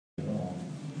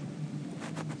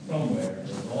somewhere,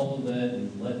 as all of that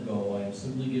is let go, I am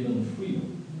simply given the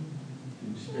freedom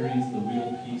to experience the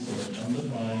real peace of an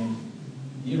undefined,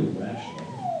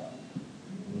 irrational,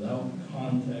 without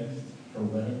context,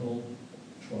 heretical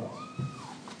trust.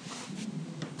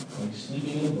 Like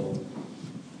sleeping in a boat,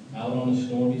 out on a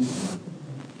stormy sea,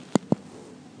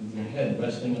 with your head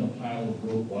resting on a pile of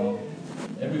rope while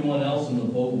everyone else in the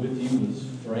boat with you is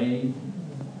fraying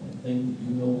and think that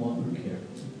you no longer care.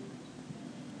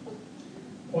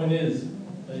 Point is,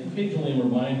 I occasionally am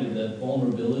reminded that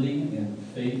vulnerability and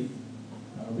faith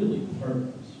are really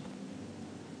partners.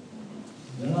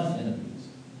 They're not enemies.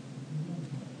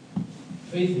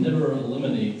 Faith never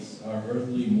eliminates our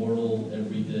earthly, mortal,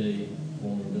 everyday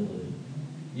vulnerability,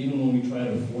 even when we try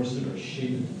to force it or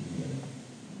shape it to be it.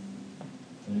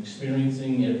 And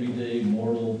experiencing everyday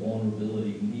mortal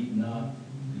vulnerability need not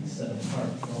be set apart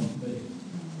from faith.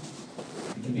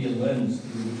 It can be a lens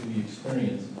through which we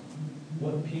experience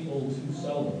what people too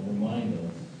seldom remind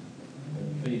us that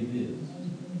faith is.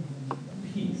 A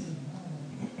peace.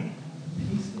 A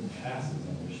peace that passes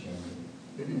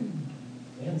understanding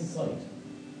and sight.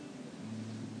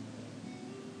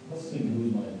 Let's sing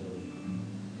Lose My Ability.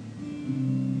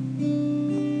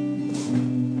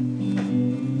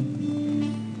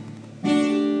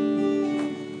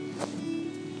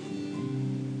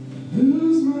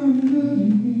 Lose my ability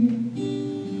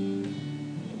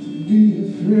to be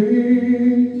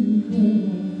afraid when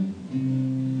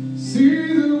I see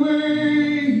the way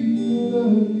you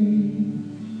love me.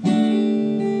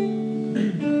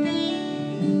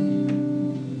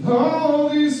 All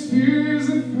these fears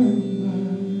that from my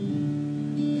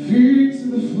feet to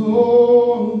the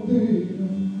floor, they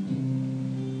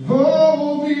don't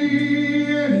hold me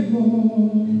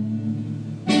anymore.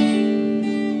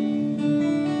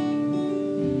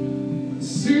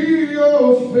 See your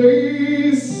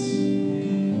face,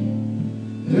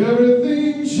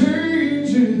 everything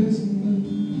changes in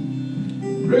the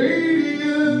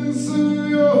radiance of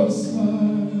your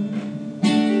smile.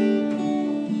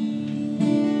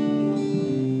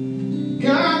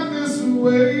 Got this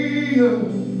way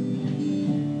of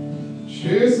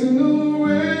chasing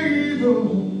away the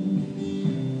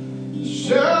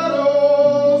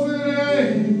shadows that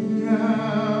hang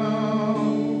around.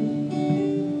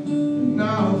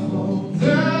 Now fall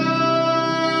down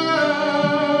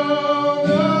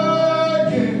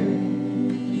again,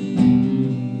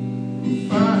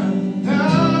 find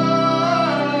out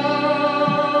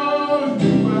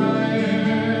who I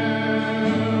am.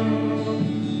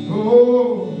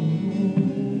 Oh.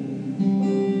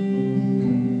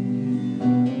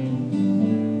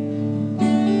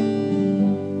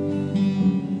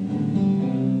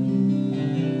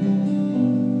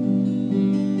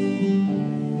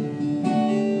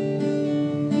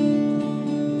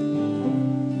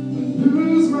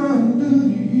 Lose my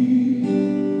ability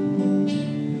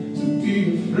to be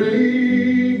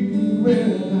afraid when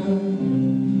I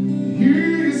hear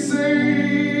you say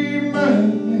my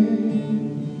name.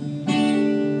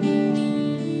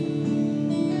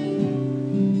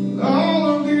 All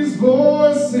of these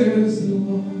voices that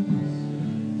once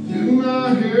fill my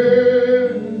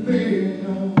head, they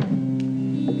are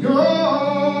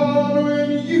gone when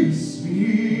you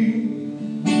speak.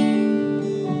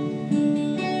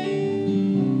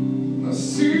 I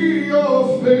see your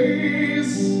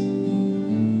face,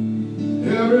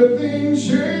 everything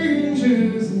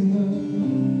changes in the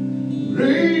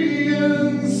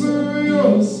radiance of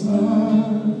your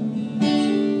smile.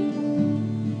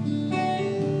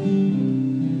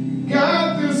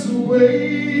 Got this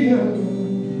way of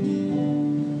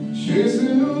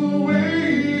chasing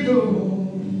away the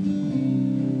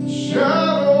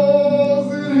shadows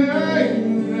that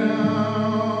hang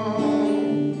around.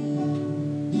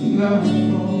 Now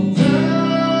fall down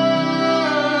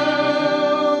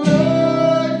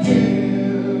again,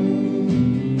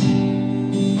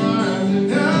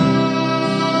 finding out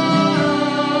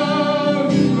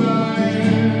who I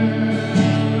am.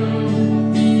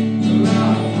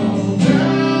 Now fall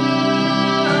down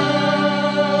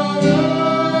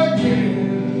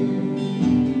again,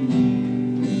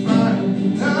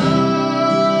 finding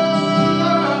out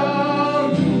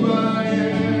who I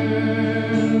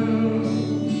am.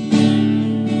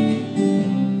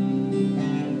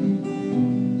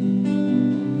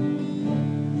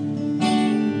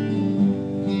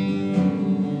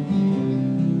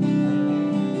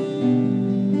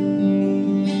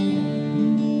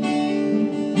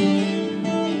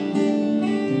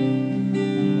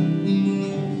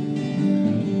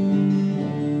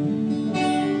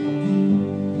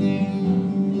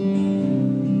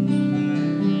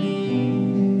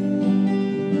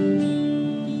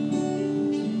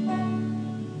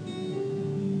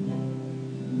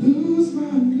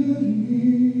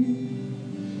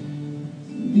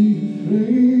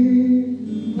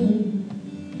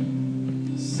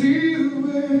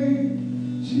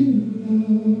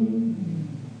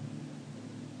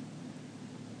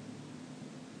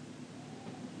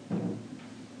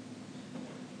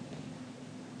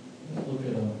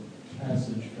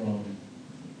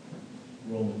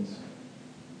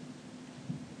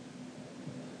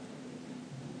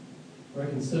 For I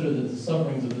consider that the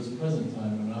sufferings of this present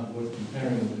time are not worth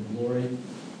comparing with the glory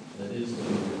that is to be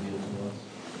revealed to us.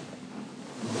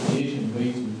 The creation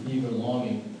waits with eager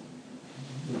longing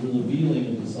for the revealing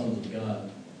of the sons of God.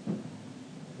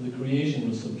 For the creation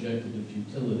was subjected to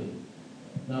futility,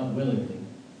 not willingly,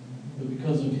 but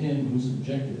because of him who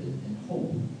subjected it in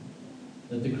hope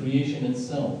that the creation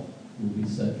itself will be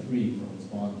set free from its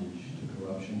bondage to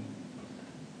corruption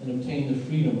and obtain the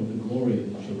freedom of the glory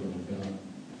of the children of God.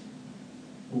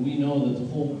 For we know that the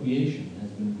whole creation has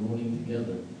been groaning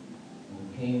together in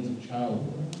the pains of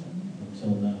childbirth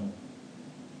until now.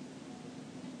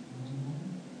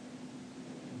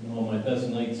 You know, on my best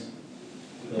nights,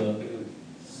 the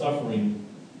suffering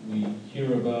we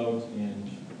hear about and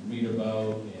read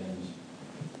about and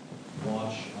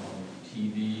watch on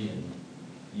TV and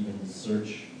even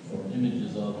search for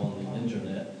images of on the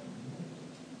internet,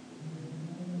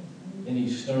 any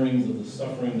stirrings of the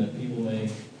suffering that people may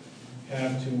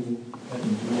have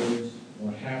endured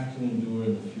or have to endure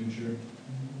in the future.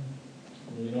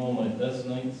 Well, you know, on my best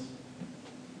nights,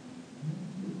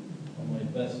 on my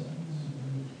best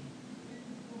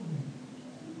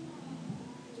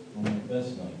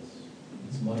nights,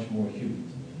 it's much more human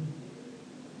to me.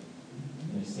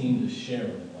 And I seem to share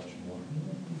it much more.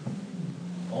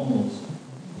 Almost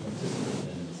participate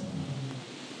in it somehow.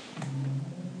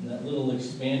 In that little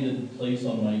expanded place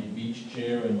on my beach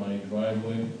chair in my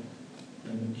driveway,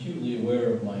 I'm acutely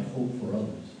aware of my hope for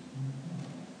others.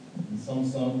 In some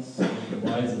sense, it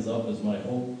rises up as my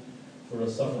hope for a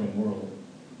suffering world.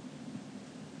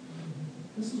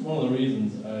 This is one of the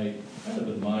reasons I kind of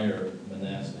admire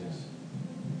monastics.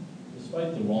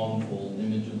 Despite the wrongful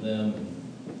image of them, and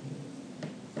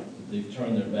that they've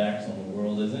turned their backs on the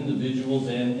world, as individuals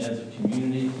and as a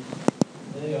community,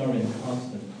 they are in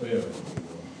constant prayer for the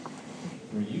world.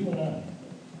 For you and I,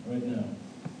 right now,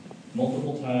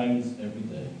 multiple times every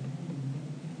day.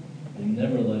 They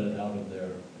never let it out of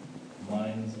their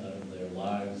minds, out of their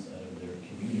lives, out of their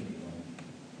community life.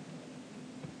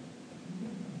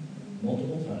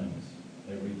 Multiple times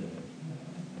every day.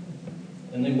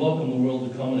 And they welcome the world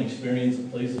to come and experience a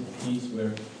place of peace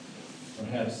where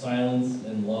perhaps silence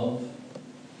and love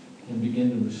can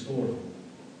begin to restore hope.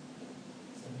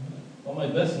 On my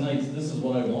best nights, this is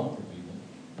what I want for people.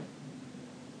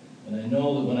 And I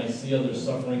know that when I see others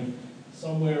suffering,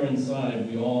 somewhere inside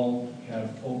we all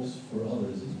have hopes for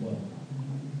others as well.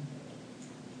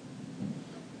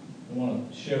 I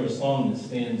want to share a song that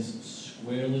stands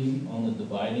squarely on the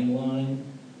dividing line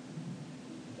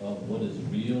of what is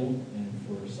real, and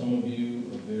for some of you,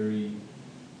 a very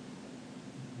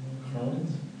current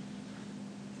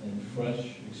and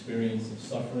fresh experience of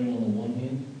suffering on the one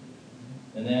hand,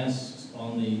 and asks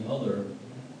on the other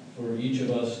for each of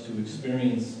us to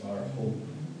experience our hope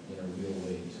in a real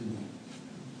way too.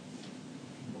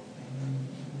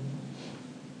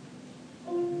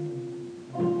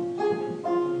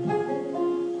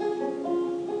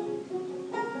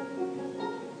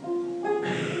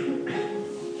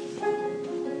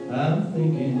 I'm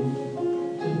thinking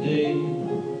today,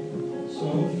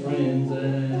 some friends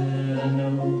that I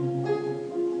know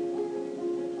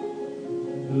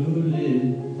who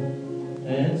live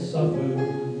and suffer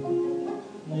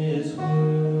this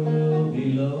world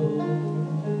below.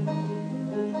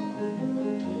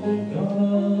 They've gone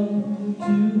up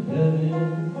to heaven,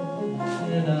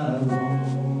 and I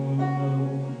won't know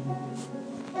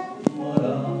what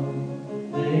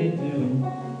are they doing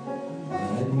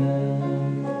right now.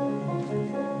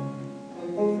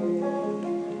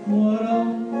 What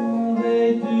are they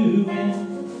doing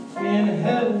in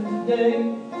heaven today?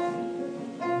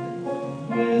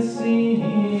 We're sin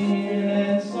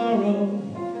and sorrow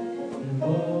have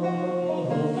all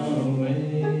gone away.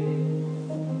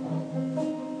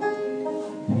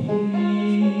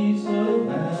 Peace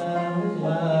abounds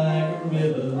like a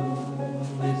river,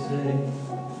 they say.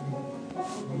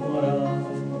 What are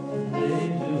they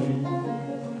doing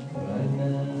right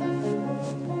now?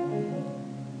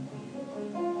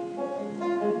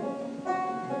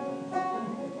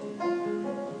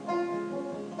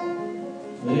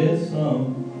 There's some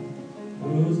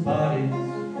whose bodies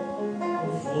are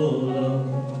full of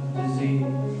disease.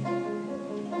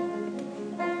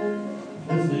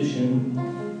 Physician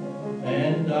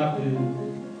and doctor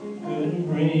couldn't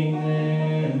bring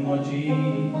them much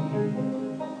ease.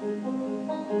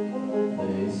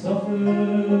 They suffered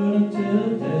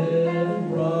until death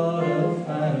brought a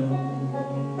final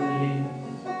release.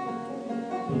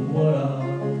 But what are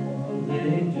they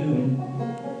doing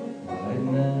right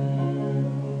now?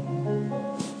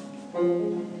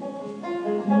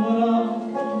 What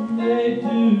are they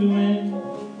doing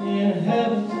in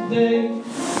heaven today?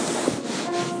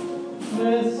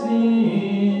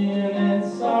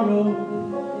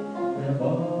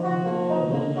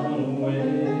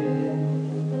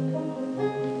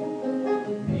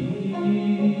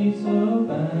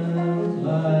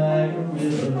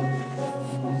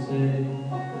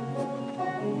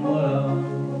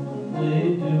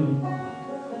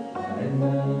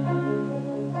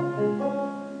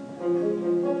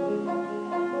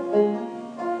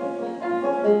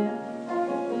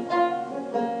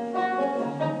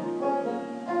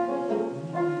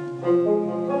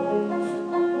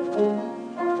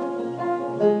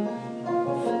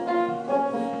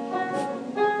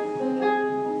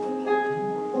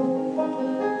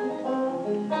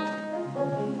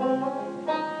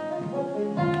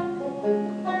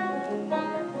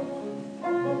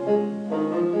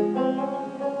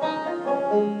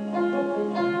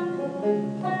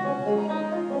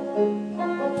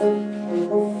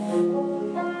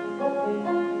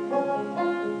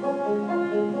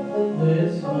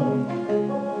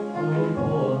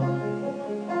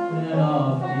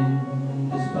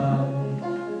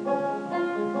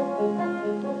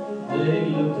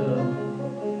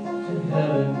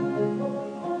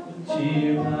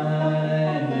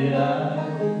 tear-blinded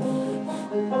eyes,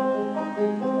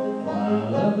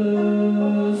 while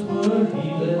others were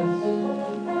heedless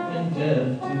and deaf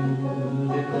to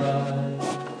the cry.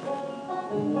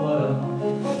 What are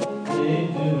they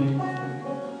doing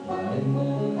right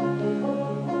now?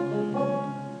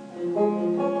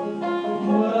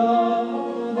 What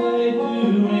are they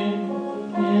doing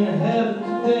in heaven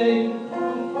today,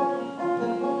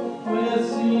 where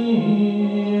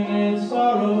sin and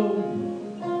sorrow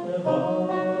have all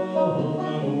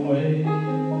gone away?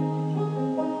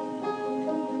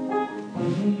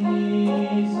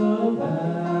 Peace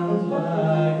abounds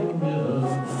like a river.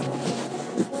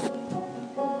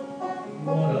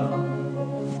 What are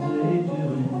they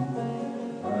doing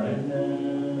right now?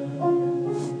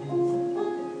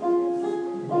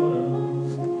 What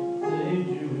are they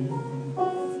doing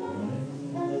right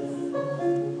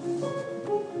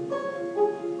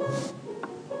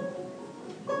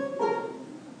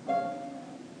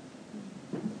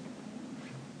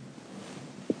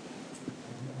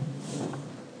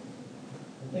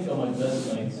I think on my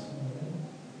best nights,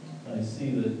 I see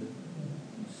that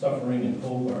suffering and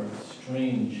hope are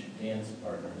strange dance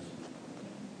partners,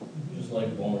 just like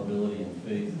vulnerability and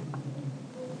faith.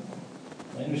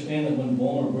 I understand that when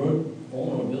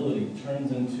vulnerability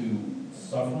turns into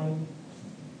suffering,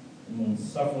 and when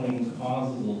suffering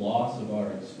causes the loss of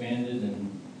our expanded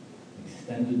and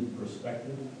extended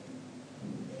perspective,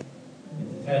 it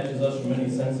detaches us from any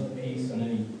sense of peace and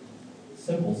any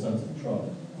simple sense of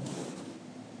trust.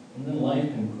 And then life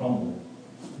can crumble,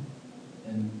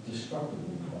 and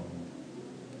destructively crumble.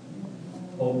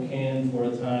 Hope can, for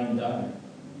a time, die.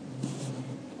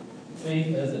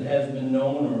 Faith, as it has been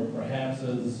known, or perhaps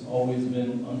has always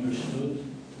been understood,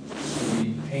 to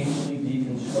be painfully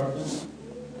deconstructed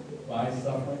by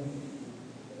suffering,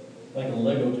 like a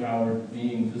Lego tower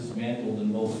being dismantled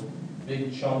in both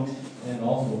big chunks and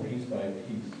also piece by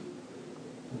piece,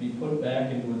 to be put back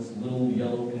into its little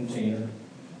yellow container,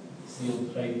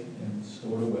 sealed tight and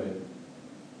stored away.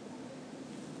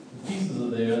 The pieces are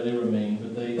there, they remain,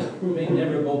 but they may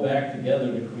never go back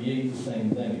together to create the same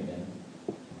thing again.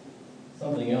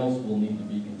 Something else will need to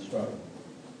be constructed.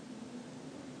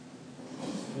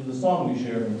 There's a song we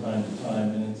share from time to time,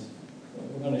 and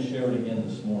we're going to share it again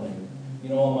this morning. You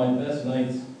know, on my best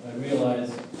nights, I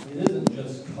realize it isn't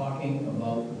just talking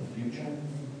about the future.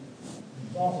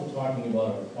 It's also talking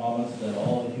about a promise that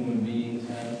all human beings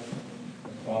have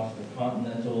across the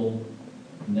continental,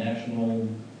 national,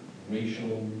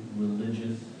 racial,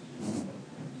 religious,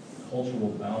 cultural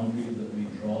boundaries that we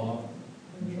draw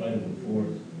and try to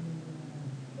enforce.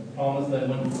 A promise that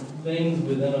when things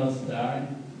within us die,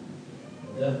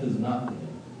 death is not the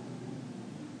end.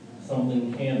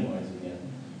 Something can rise again.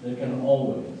 There can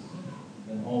always,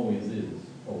 and always is,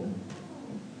 hope.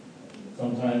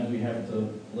 Sometimes we have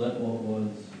to let what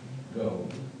was go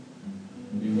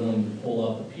and be willing to pull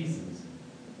out the pieces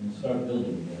and start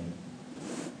building again.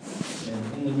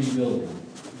 And in the rebuilding,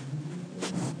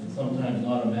 it's sometimes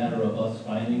not a matter of us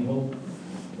finding hope,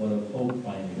 but of hope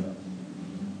finding us.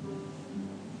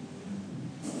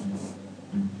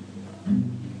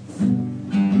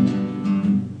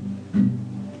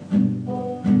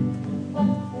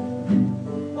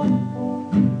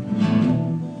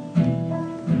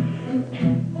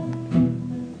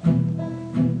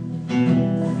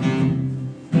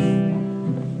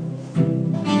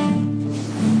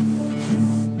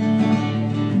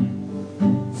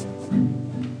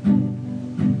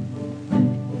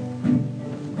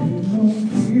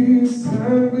 Peace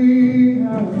and we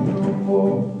have no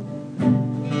more.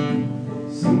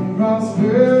 Some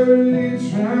prosperity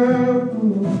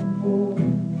trampled upon.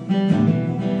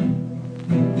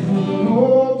 The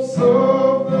hopes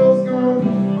of those gone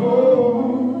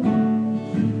before,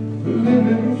 the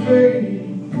living faith.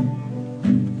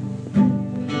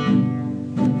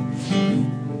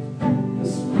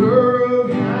 This world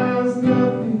has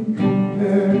nothing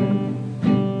compared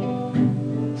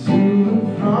to the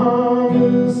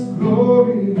promised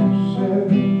glory shed.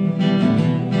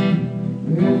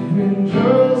 If we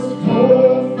just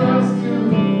hold fast to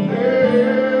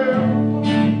there,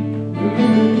 the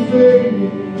living faith.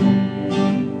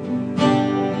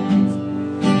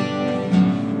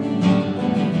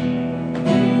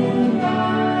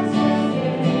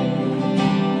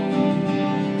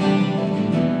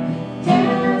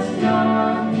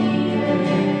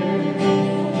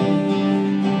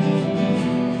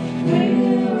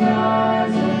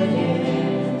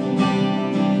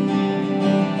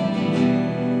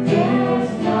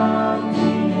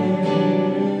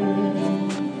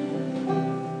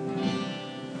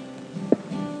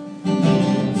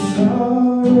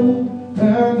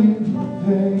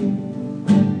 anything.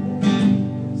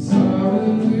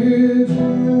 Solid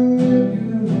religion and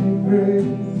you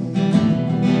grace.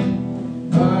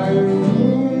 By your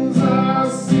wounds our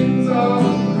sins are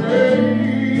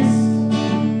grace.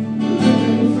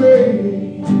 Living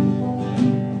faith.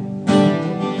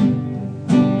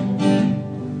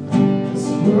 This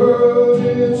world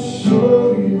is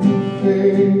surely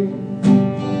fade.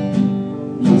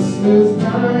 Just as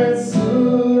night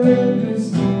surrenders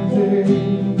to day.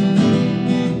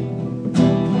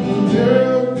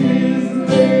 Death is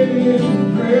laid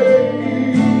in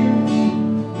grave.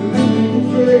 Living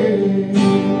faith.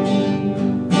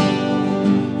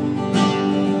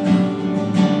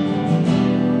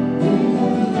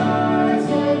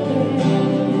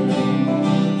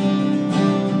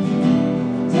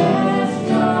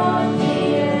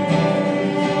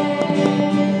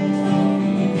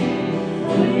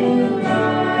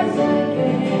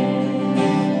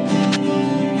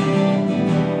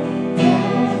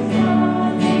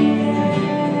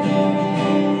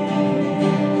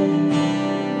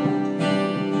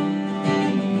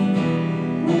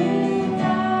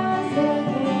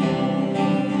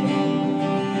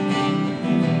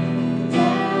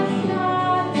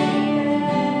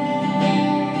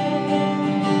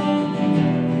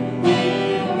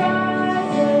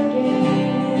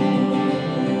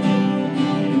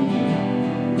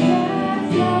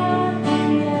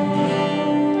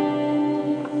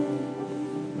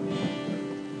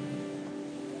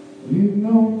 We've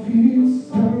known peace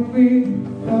and we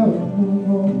have no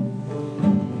more.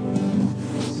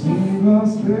 Seen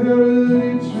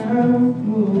prosperity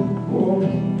trample war.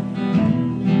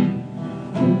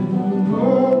 In the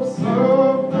hopes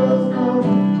of there's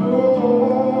gone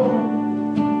more.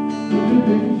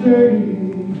 Living faith.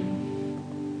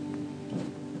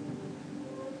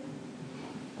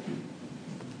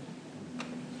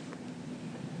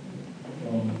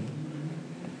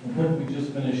 The book we just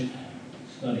finished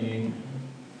studying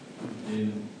in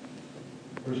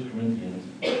 1 Corinthians.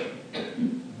 Of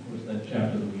course, that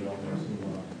chapter that we all know so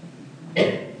well.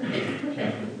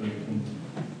 Chapter 13.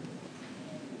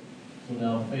 So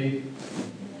now faith,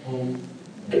 hope,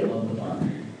 and love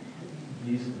divine.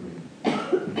 These three.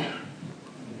 But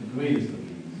the greatest of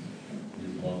these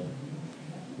is love.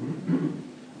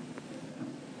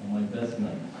 On my best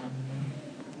nights,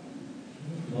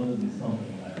 love isn't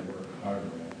something I work hard at.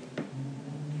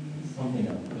 It's something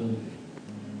I'm filled with.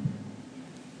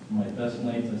 On my best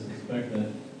nights, I suspect that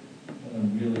what I'm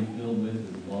really filled with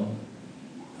is love.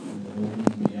 And that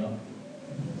opens me up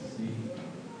to see,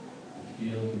 to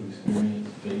feel, to experience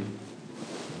faith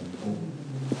and hope.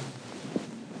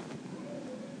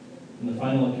 In the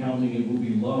final accounting, it will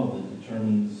be love that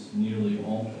determines nearly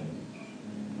all things.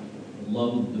 The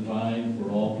love of the divine for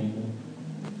all people,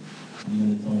 even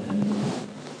its own enemies.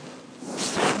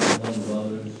 The love of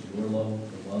others, your love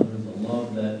of others, a love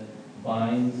that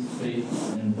binds faith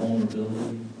and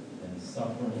vulnerability and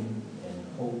suffering and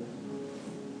hope.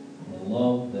 And a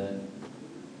love that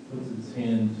puts its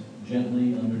hand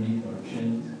gently underneath our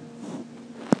chins,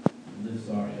 lifts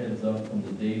our heads up from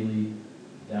the daily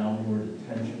downward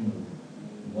attention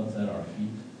of what's at our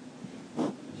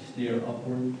feet, stare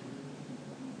upward, and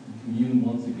commune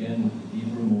once again with the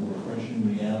deeper, more refreshing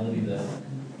reality that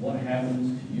what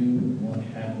happens to you, what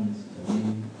happens to me,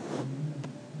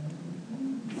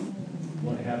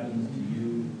 what happens to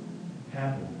you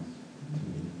happens to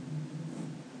me.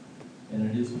 And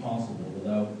it is possible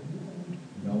without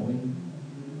knowing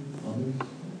others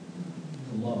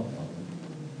to love others.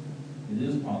 It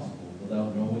is possible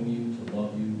without knowing you to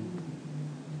love you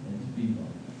and to be loved.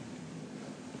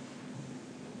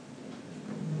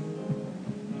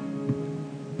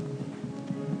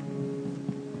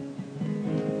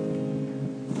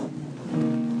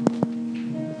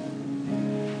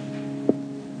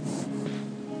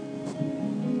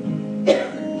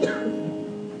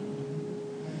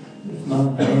 My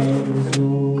heart is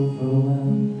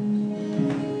overwhelmed,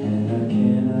 and I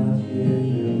cannot hear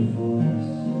your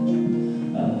voice.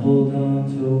 I hold on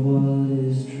to what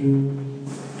is true,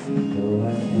 though I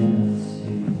cannot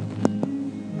see.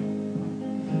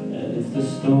 And if the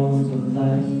storms of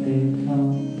life they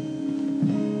come,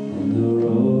 and the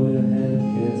road ahead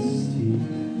gets steep,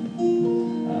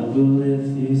 I will lift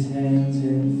these hands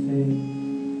in faith.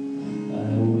 I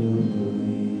will believe.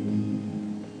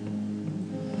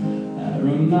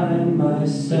 Remind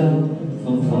myself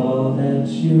of all that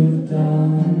you've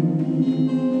done,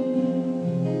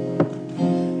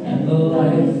 and the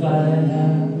life I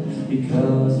have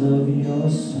because of your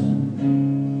Son.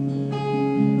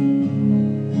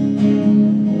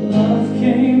 Love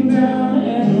came down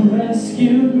and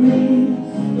rescued me.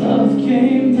 Love came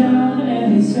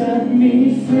and set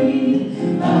me free.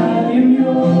 I am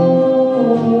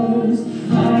yours,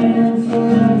 I am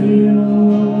forever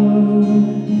yours.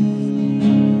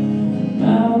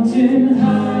 Mountain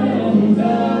high and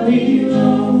valley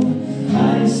low,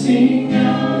 I sing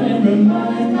out and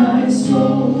remind my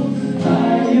soul,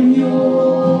 I am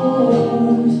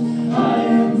yours, I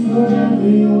am forever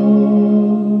yours.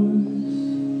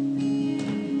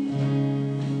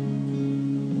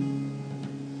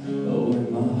 Oh, when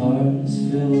my heart is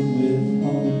filled with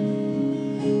hope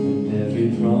and every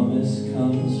promise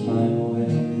comes my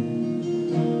way,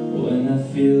 when I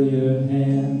feel your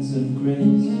hands of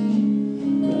grace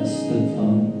rest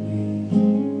upon me,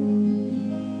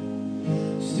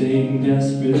 staying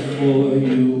desperate for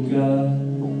you, God,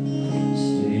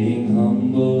 staying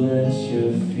humble at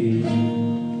your feet,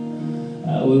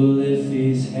 I will lift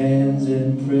these hands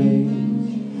and praise,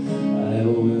 I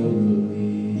will believe.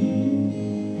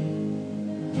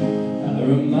 I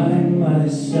remind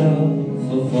myself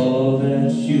of all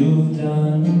that you've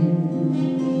done,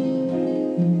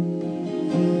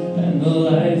 and the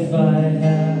life I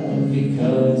have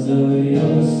because of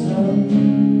your Son.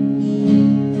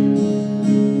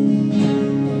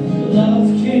 Love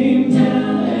came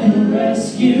down and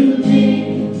rescued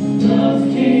me, love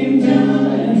came down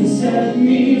and set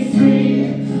me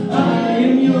free. I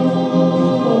am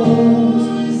yours,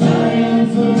 I am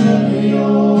forever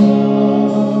yours.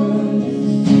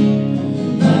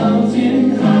 Mountain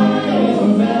high or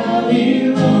valley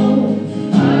low,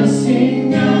 I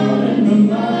sing out and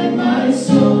remind my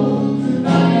soul, I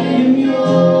am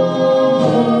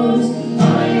yours,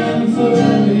 I am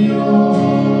forever yours.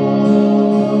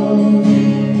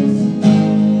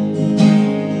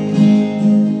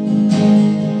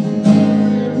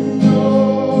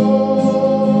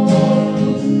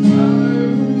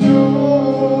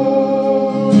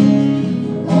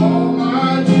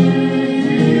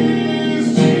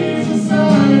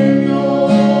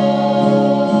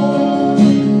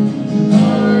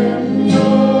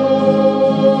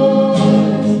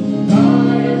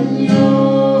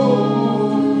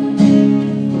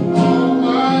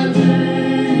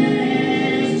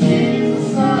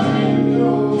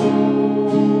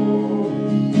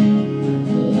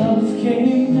 Love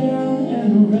came down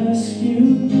and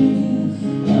rescued me,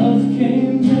 love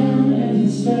came down and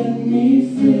set me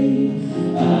free.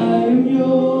 I am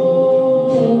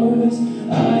yours,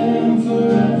 I am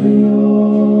forever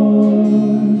yours.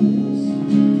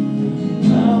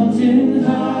 Mountain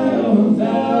high or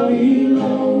valley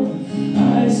low,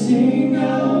 I sing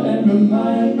out and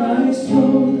remind my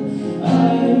soul,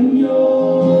 I am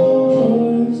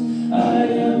yours, I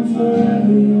am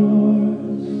forever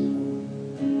yours.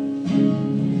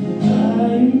 I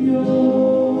am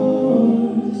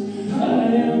yours, I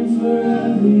am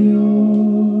forever yours.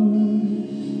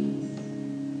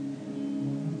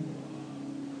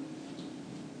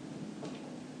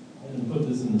 I didn't put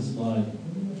this in the slide,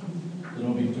 so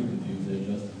don't be too confused there,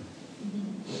 Justin.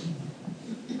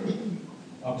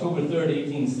 October 3rd,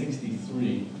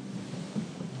 1863,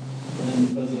 then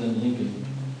President Lincoln,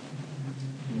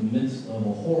 in the midst of a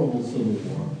horrible civil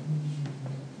war,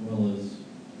 as well as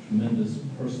tremendous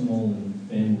personal and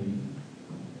family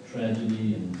tragedy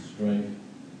and strife,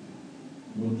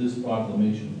 wrote this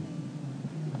proclamation.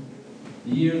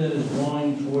 The year that is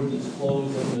drawing towards its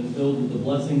close has been filled with the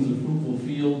blessings of fruitful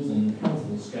fields and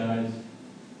healthful skies.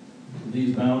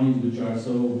 These bounties which are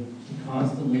so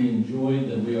constantly enjoyed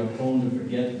that we are prone to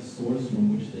forget the source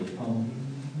from which they come,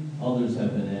 others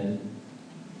have been added,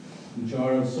 which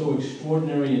are so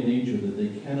extraordinary in nature that they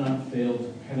cannot fail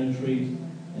to penetrate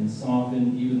and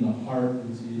soften even the heart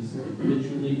which is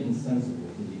habitually insensible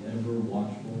to the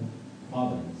ever-watchful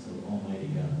providence of Almighty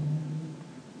God.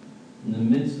 In the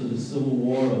midst of a civil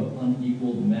war of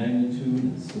unequaled magnitude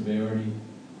and severity,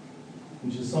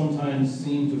 which has sometimes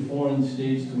seemed to foreign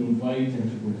states to invite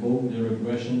and to provoke their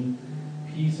aggression,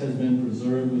 peace has been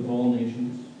preserved with all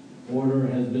nations, order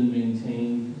has been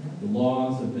maintained, the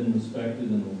laws have been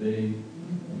respected and obeyed,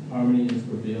 and harmony has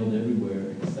prevailed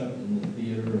everywhere except in the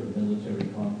theater of military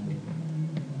conflict.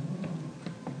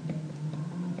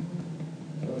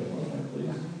 Sorry, one more,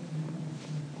 please.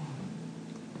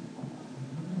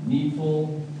 Needful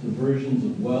diversions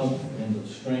of wealth and of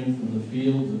strength from the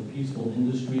fields of peaceful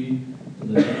industry to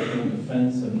the national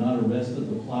defense have not arrested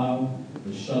the plow,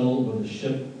 the shuttle, or the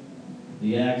ship.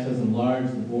 The axe has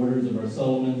enlarged the borders of our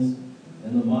settlements,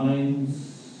 and the mines,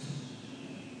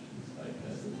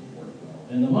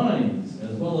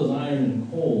 as well as iron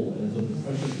and coal, as of the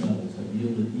precious metals, have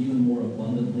yielded even more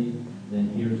abundantly than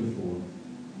heretofore.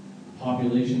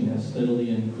 Population has steadily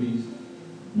increased,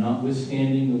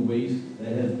 notwithstanding the waste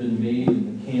that has been made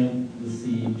in the camp, the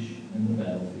siege, and the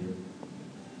battlefield.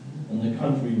 And the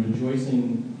country,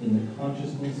 rejoicing in the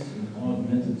consciousness of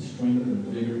augmented strength and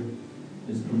vigor,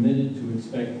 is permitted to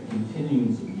expect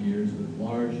continuance of years with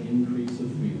large increase of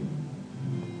freedom.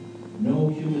 No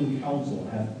human counsel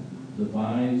hath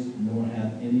devised, nor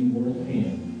hath any mortal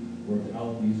hand worked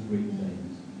out these great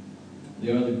things.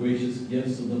 They are the gracious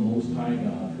gifts of the Most High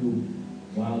God, who,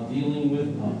 while dealing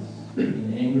with us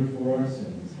in anger for our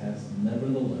sins, has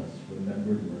nevertheless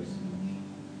remembered mercy.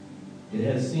 It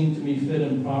has seemed to me fit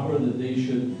and proper that they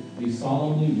should be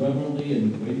solemnly, reverently,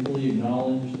 and gratefully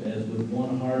acknowledged as with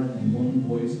one heart and one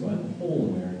voice by the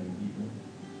whole American people.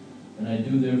 And I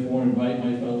do therefore invite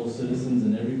my fellow citizens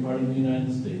in every part of the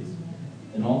United States,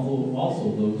 and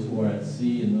also those who are at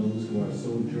sea and those who are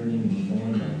sojourning in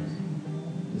foreign lands,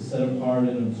 to set apart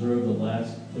and observe the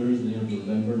last Thursday of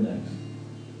November next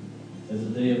as a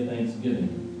day of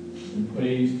thanksgiving and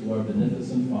praise to our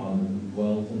beneficent Father who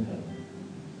dwells in heaven.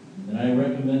 And I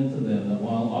recommend to them that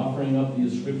while offering up the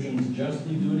ascriptions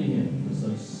justly due to him for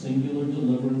such singular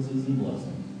deliverances and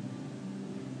blessings,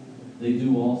 they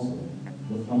do also,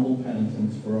 with humble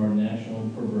penitence for our national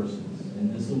perverseness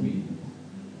and disobedience,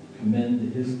 commend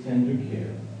to his tender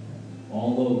care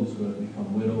all those who have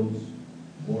become widows,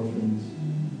 orphans,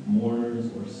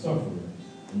 mourners, or sufferers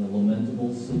in the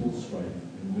lamentable civil strife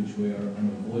in which we are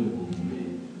unavoidably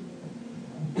engaged.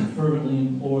 And fervently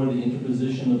implore the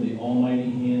interposition of the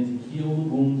Almighty hand to heal the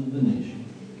wounds of the nation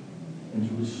and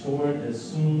to restore it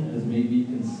as soon as may be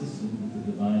consistent with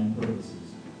the divine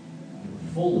purposes,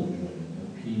 with full enjoyment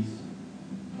of peace,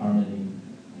 harmony,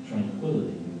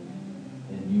 tranquility,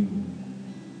 and union.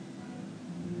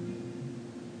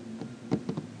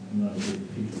 I'm not a big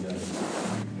patriotic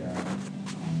guy,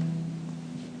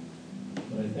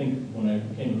 but I think when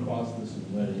I came across this and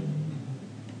read it,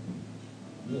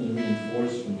 really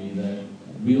reinforced for me that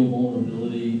real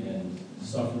vulnerability and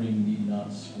suffering need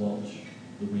not squelch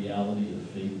the reality of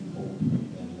faith, hope,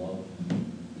 and love.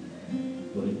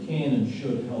 But it can and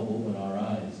should help open our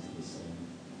eyes to the same.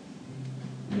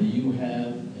 May you have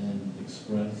and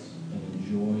express and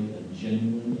enjoy a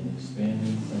genuine and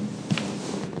expanding sense of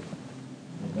thanksgiving,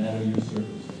 no matter your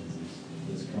circumstances,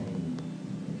 this coming week.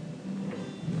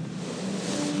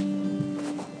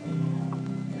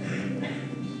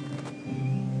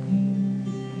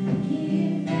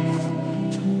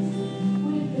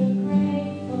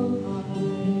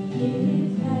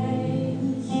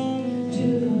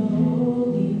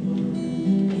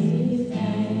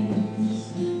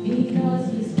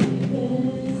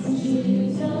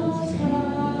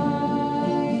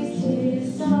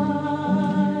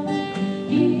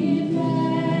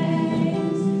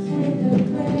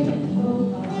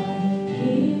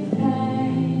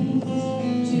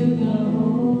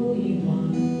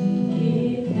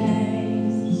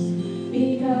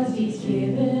 He's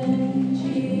given